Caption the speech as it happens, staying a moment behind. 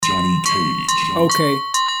Johnny Cage. Okay.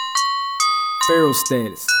 Pharaoh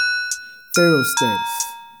status. Pharaoh status.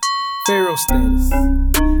 Pharaoh status.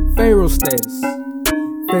 Pharaoh status.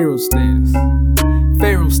 Pharaoh status.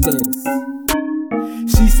 Pharaoh status.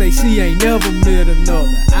 She say she ain't never met another.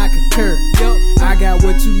 I concur. I got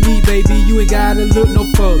what you need, baby. You ain't gotta look no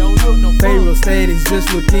further. Pharaoh status,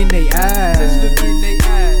 just look in they eyes.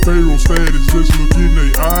 Pharaoh status, just look in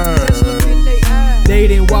they eyes. They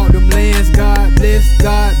didn't walk them lands. God bless,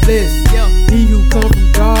 God bless. He who come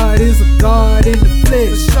from God is a God in the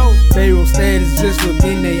flesh. Pharaoh status, just look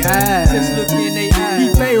in they eyes. He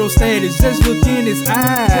Pharaoh status, just look in his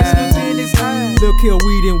eyes. Look here,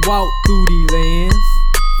 we didn't walk through these lands.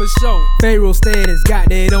 For sure. Pharaoh status got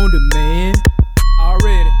that on demand.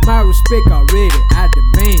 Already. My respect already, I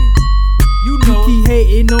demand. You know. Keep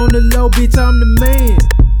hating on the low, bitch, I'm the man.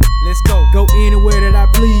 Let's go. Go anywhere that I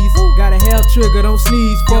please. Got a hell trigger, don't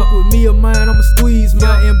sneeze. Fuck with me or mine, I'ma squeeze.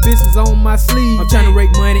 My ambitions on my sleeve. I'm tryna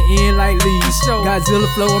rake money in like leaves. Godzilla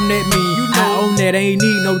flow, I'm that mean. I own that, I ain't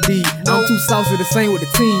need no D. I'm too saucy to sing with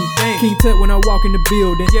the team. King Tut when I walk in the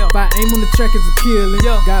building. If I aim on the track, it's a killing.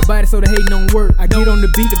 Got body so the hating don't work. I get on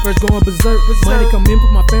the beat, the verse going berserk. Money come in,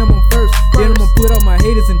 put my fam on first. Then I'ma put all my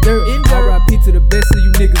haters in dirt. R.I.P. to the best of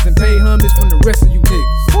you niggas and pay homage from the rest of you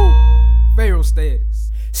niggas. Pharaoh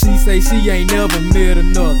status. She say she ain't never met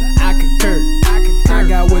another. I concur. I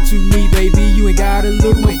got what you need, baby. You ain't gotta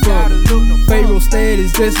look no further. Pharaoh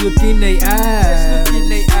status, just look in they eyes.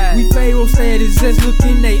 We Pharaoh status, just look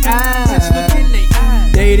in they eyes.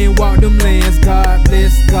 They didn't walk them lands. God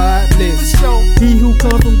bless, God bless. He who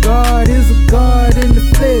come from God is a God in the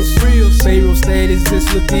flesh. Pharaoh status,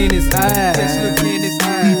 just look in his eyes.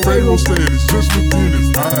 He Pharaoh status, just look in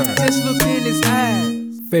his eyes.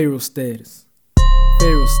 Pharaoh status.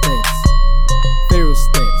 Pharaoh status. Pharaoh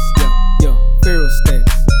status. Pharaoh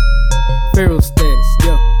status. Pharaoh status.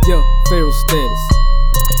 Pharaoh status.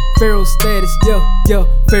 Pharaoh status.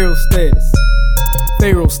 Pharaoh status.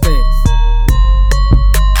 Pharaoh status.